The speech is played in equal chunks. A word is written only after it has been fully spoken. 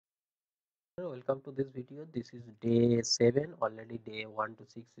welcome to this video. This is day 7. Already day 1 to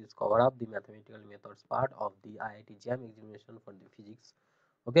 6 is cover up the mathematical methods part of the IIT-JAM examination for the physics.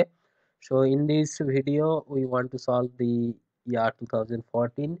 Okay, so in this video we want to solve the year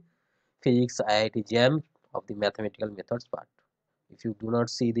 2014 physics IIT-JAM of the mathematical methods part. If you do not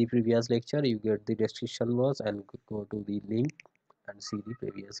see the previous lecture, you get the description box and go to the link and see the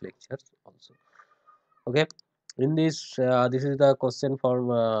previous lectures also. Okay, in this is the question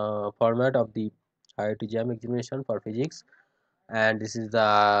format of the IIT-JAM examination for physics, and this is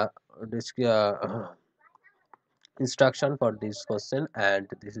the instruction for this question, and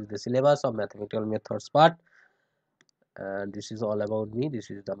this is the syllabus of mathematical methods part, and this is all about me.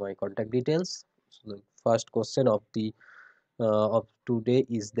 This is my contact details. So the first question of the of today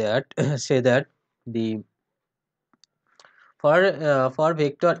is that say that the for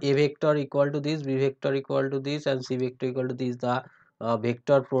vector a vector equal to this, b vector equal to this, and c vector equal to this, the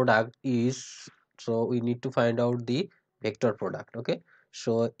vector product is, so we need to find out the vector product. Okay,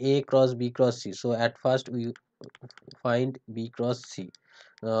 so a cross b cross c. So at first we find b cross c.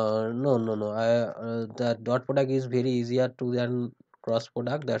 The dot product is very easier to than cross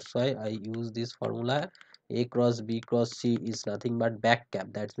product, that's why I use this formula. A cross b cross c is nothing but back cap,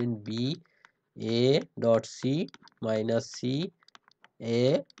 that means b a dot c minus c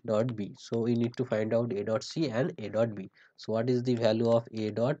a dot b. So we need to find out a dot c and a dot b. So what is the value of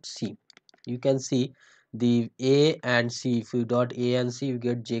a dot c? You can see the a and c. If you dot a and c, you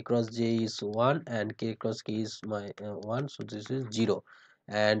get j cross j is 1 and k cross k is 1, so this is 0.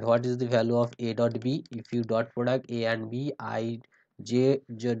 And what is the value of a dot b? If you dot product a and b, j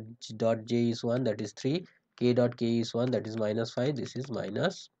dot j is 1, that is 3, k dot k is 1, that is minus 5, this is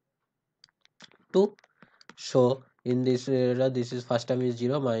minus 2. So in this this is first term is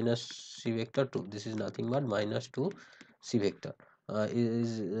 0 minus c vector 2, this is nothing but minus 2 c vector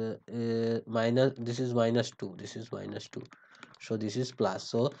minus, this is minus 2, this is minus 2, so this is plus.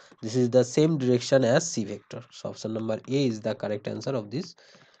 So this is the same direction as c vector, so option number a is the correct answer of this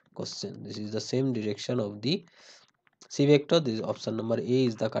question. This is the same direction of the c vector. This option number a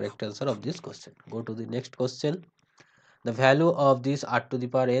is the correct answer of this question. Go to the next question. The value of this r to the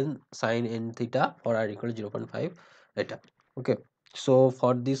power n sine n theta for r equal to 0.5 theta. Okay, so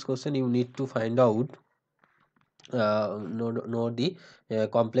for this question you need to find out know the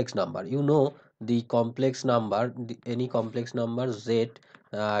complex number. You know the complex number, any complex number z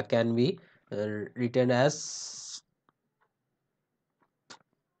can be written as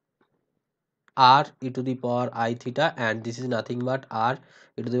r e to the power I theta, and this is nothing but r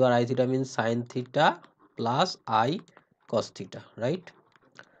e to the power I theta means sine theta plus I cos theta, right?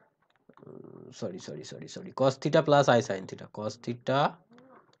 Sorry, cos theta plus I sin theta, cos theta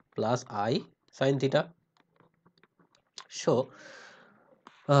plus I sin theta. So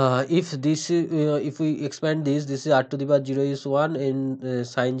if this if we expand this, this is r to the power 0 is 1 and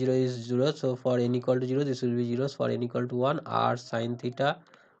sine 0 is 0, so for n equal to 0 this will be 0. For n equal to 1, r sin theta,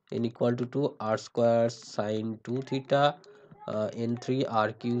 n equal to 2, r square sin 2 theta, n3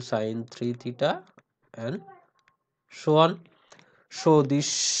 rq sin 3 theta, and so on. So this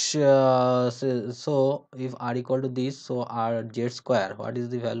so if r equal to this, so r z square, what is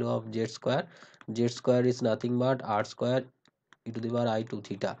the value of z square? Z square is nothing but r square e to the power I 2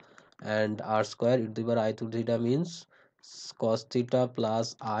 theta, and r square e to the power I 2 theta means cos theta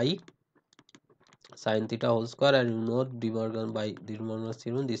plus I sin theta whole square, and you know Divergence by Divergence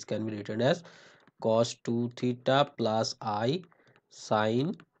theorem, this can be written as cos 2 theta plus I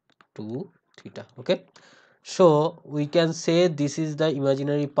sin 2 theta. Okay, so we can say this is the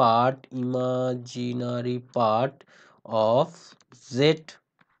imaginary part of z.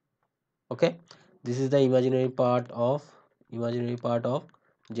 Okay, this is the imaginary part of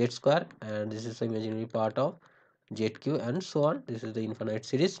z square, and this is the imaginary part of zq, and so on. This is the infinite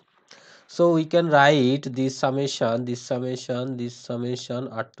series. So we can write this summation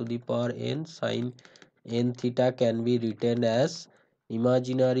r to the power n sin n theta can be written as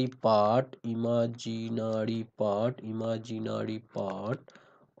imaginary part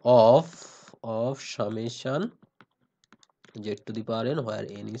of summation z to the power n, where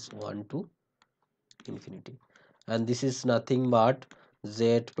n is 1 to infinity, and this is nothing but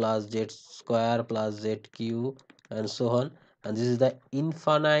z plus z square plus zq, and so on. And this is the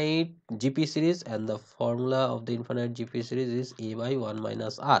infinite gp series, and the formula of the infinite gp series is a by 1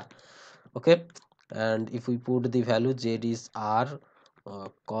 minus r. Okay, and if we put the value, z is r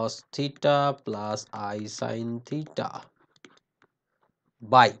cos theta plus I sin theta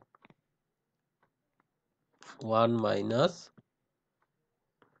by 1 minus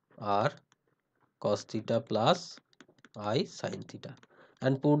r cos theta plus I sin theta,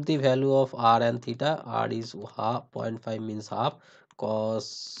 and put the value of r and theta. R is half, 0.5 means half,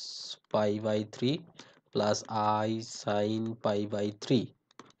 cos pi by 3 plus I sin pi by 3.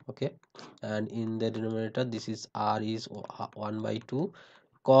 Okay, and in the denominator this is r is 1 by 2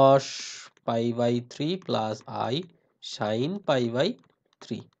 cos pi by 3 plus I sin pi by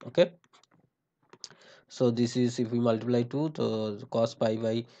 3. Okay, so this is, if we multiply 2, so cos pi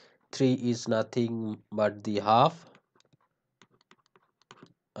by 3 is nothing but the half,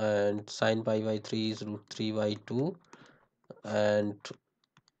 and sin pi by 3 is root 3 by 2, and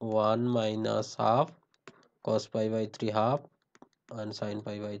 1 minus half, cos pi by 3 half, and sin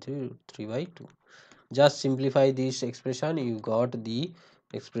pi by 3 root 3 by 2. Just simplify this expression, you got the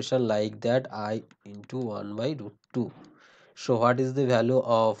expression like that, I into 1 by root 2. So what is the value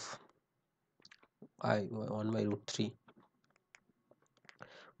of I 1 by root 3?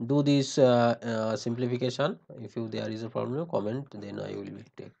 Do this simplification. If you there is a problem, comment, then I will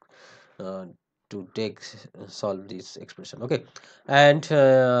take uh, to solve this expression. Okay, and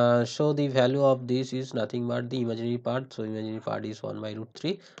so the value of this is nothing but the imaginary part, so imaginary part is 1 by root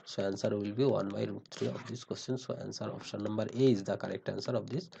 3, so answer will be 1 by root 3 of this question. So answer option number A is the correct answer of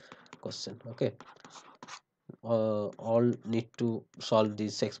this question. Okay, all need to solve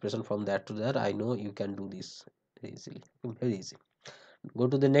this expression from that to there. I know you can do this easily, very easy. Go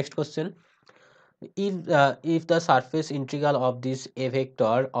to the next question. If the surface integral of this a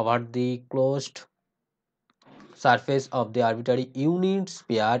vector over the closed surface of the arbitrary unit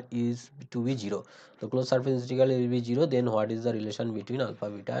sphere is to be 0, the closed surface integral will be 0, then what is the relation between alpha,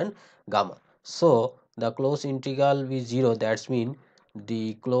 beta and gamma? So the closed integral will be 0, that's mean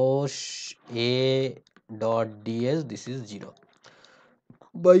the closed a dot ds, this is 0.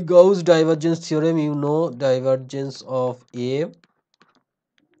 By Gauss divergence theorem, you know divergence of a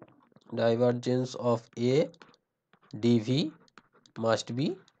dv must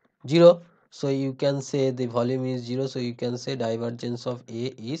be 0. So you can say the volume is 0, so you can say divergence of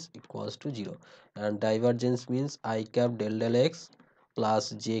A is equals to 0, and divergence means I cap del x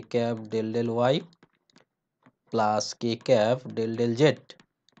plus j cap del y plus k cap del z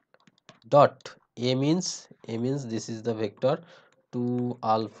dot a means this is the vector 2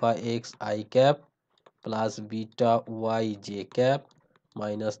 alpha x I cap plus beta y j cap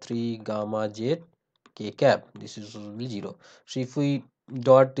minus 3 gamma z k cap, this is will be 0. So if we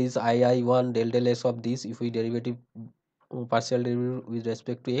dot is I1 del x of this, if we derivative partial derivative with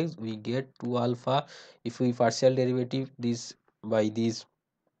respect to x, we get 2 alpha. If we partial derivative this by this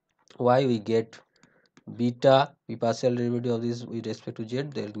y, we get beta. We partial derivative of this with respect to z,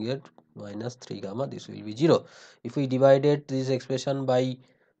 then we get minus 3 gamma, this will be 0. If we divided this expression by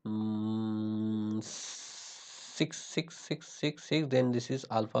 6, then this is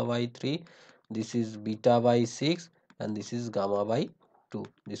alpha by 3, this is beta by 6, and this is gamma by 2,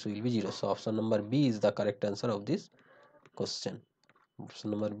 this will be 0. So option number B is the correct answer of this question.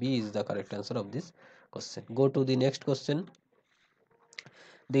 Option number B is the correct answer of this question. Go to the next question.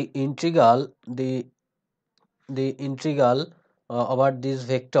 The integral about this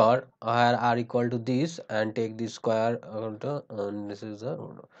vector where r equal to this, and take this square and this is the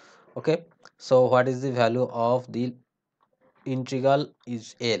okay. So what is the value of the integral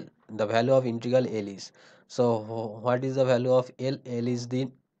is L? The value of integral L is, so what is the value of L? L is the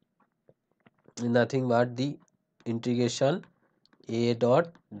nothing but the integration A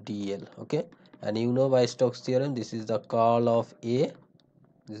dot dl. Okay, and you know by Stokes theorem, this is the curl of A,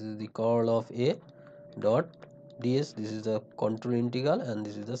 this is the curl of A dot ds, this is the contour integral, and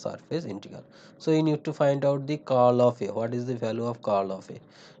this is the surface integral. So you need to find out the curl of A. What is the value of curl of A?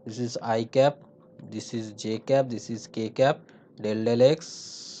 This is I cap, this is j cap, this is k cap del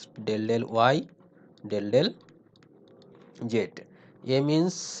x del y del z. A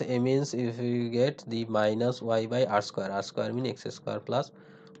means if you get the minus y by r square means x square plus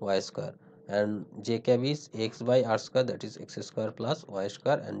y square, and j cap is x by r square, that is x square plus y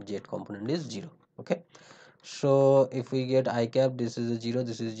square, and z component is 0. Okay, so if we get I cap, this is a 0,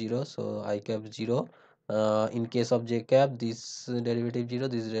 this is 0, so I cap 0. In case of j cap, this derivative 0,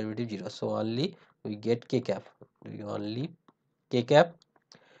 this derivative 0, so only we get k cap, only k cap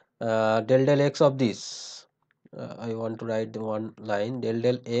del x of this. I want to write one line,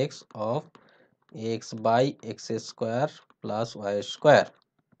 del x of x by x square plus y square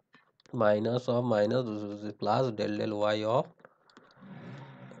minus of minus, this is plus del y of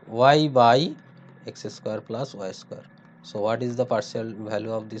y by x square plus y square. So what is the partial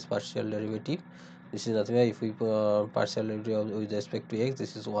value of this partial derivative? This is nothing, if we partial derivative with respect to x,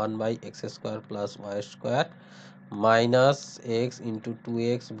 this is 1 by x square plus y square minus x into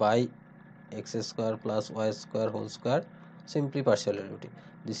 2x by x square plus y square whole square simply partial derivative.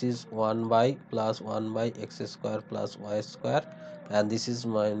 This is 1 by plus 1 by x square plus y square, and this is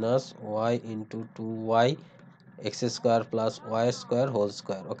minus y into 2y x square plus y square whole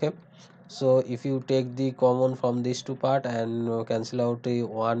square. Okay, so if you take the common from these two part and cancel out the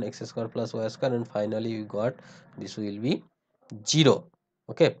 1 x square plus y square, and finally you got this will be 0.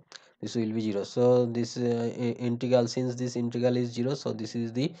 Okay, this will be 0. So this integral, since this integral is 0, so this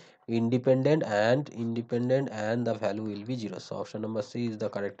is the independent, and the value will be 0. So option number C is the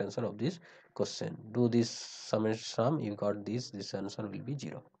correct answer of this question. Do this sum, you got this answer will be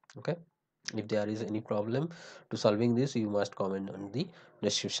 0. Okay, if there is any problem to solving this, you must comment on the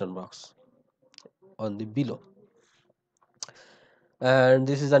description box on the below. And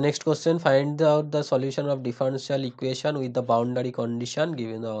this is the next question: find out the solution of differential equation with the boundary condition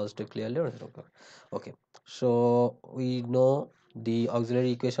given the also clearly. Okay, so we know the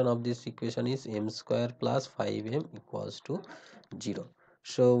auxiliary equation of this equation is m square plus 5m equals to 0.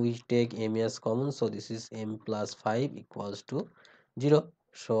 So we take m as common, so this is m plus 5 equals to 0.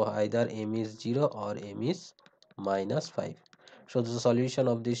 So either m is 0 or m is minus 5. So the solution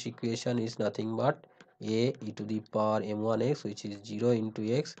of this equation is nothing but a e to the power m1x, which is 0 into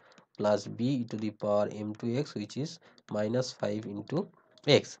x, plus b e to the power m2x, which is minus 5 into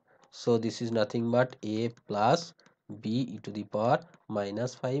x. So this is nothing but a plus b e to the power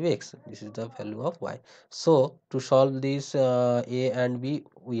minus 5x. This is the value of y. So to solve this a and b,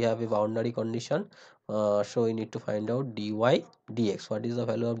 we have a boundary condition. So we need to find out dy dx. What is the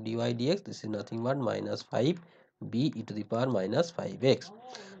value of dy dx? This is nothing but minus 5 b e to the power minus 5x.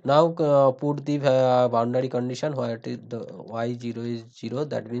 Now put the boundary condition where it is the y0 is 0,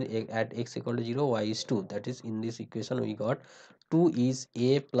 that means at x equal to 0 y is 2. That is, in this equation we got 2 is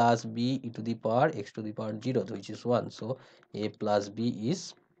a plus b e to the power x to the power 0, which is 1. So a plus b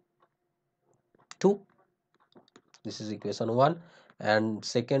is 2. This is equation 1. And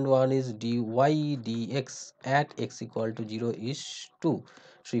second one is dy dx at x equal to 0 is 2.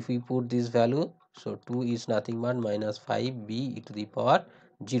 So if we put this value, so 2 is nothing but minus 5 b e to the power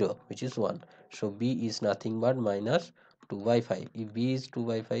 0, which is 1. So b is nothing but minus 2 by 5. If b is 2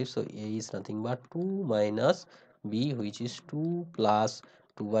 by 5, so a is nothing but 2 minus b, which is 2, plus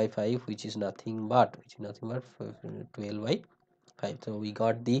 2 by 5, which is nothing but 12 by 5. So we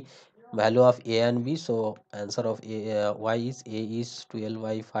got the value of a and b. So answer of y is a is 12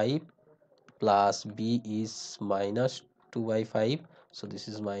 by 5 plus b is minus 2 by 5. So this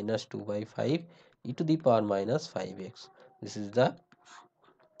is minus 2 by 5 e to the power minus 5x. This is the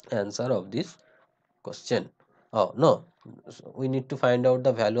answer of this question. Oh no, so we need to find out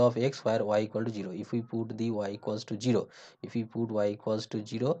the value of x where y equal to 0. If we put the y equals to 0, if we put y equals to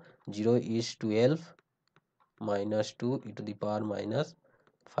 0, 0 is 12 minus 2 e to the power minus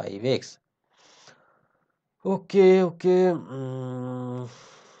 5x. Okay, okay.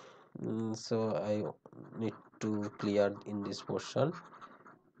 So I need to clear in this portion.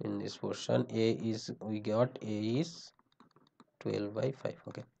 In this portion, a is, we got a is 12 by 5.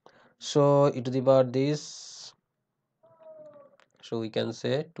 Okay, so e to the power this, so we can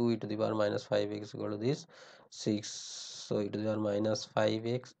say 2 e to the power minus 5x equal to this 6. So e to the power minus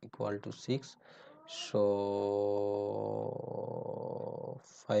 5x equal to 6. So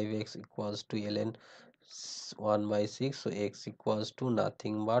 5x equals to ln 1 by 6. So x equals to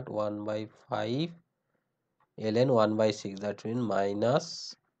nothing but 1 by 5 ln 1 by 6. That means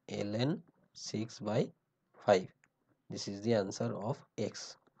minus ln 6 by 5. This is the answer of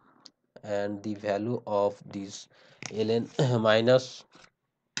x. And the value of this ln minus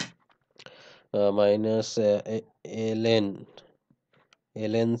ln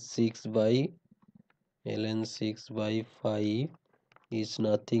 6 by 5 is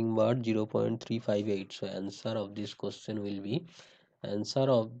nothing but 0.358. So answer of this question will be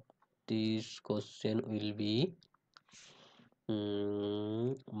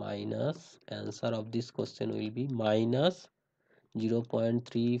minus, answer of this question will be minus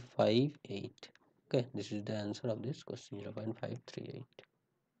 0.358. Okay, this is the answer of this question, 0.538.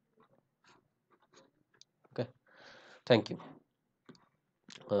 Okay, thank you.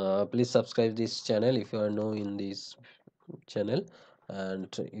 Please subscribe this channel if you are new in this channel, and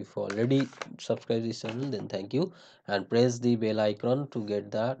if already subscribe this channel, then thank you, and press the bell icon to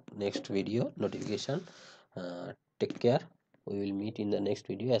get the next video notification. Take care. We will meet in the next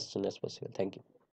video as soon as possible. Thank you.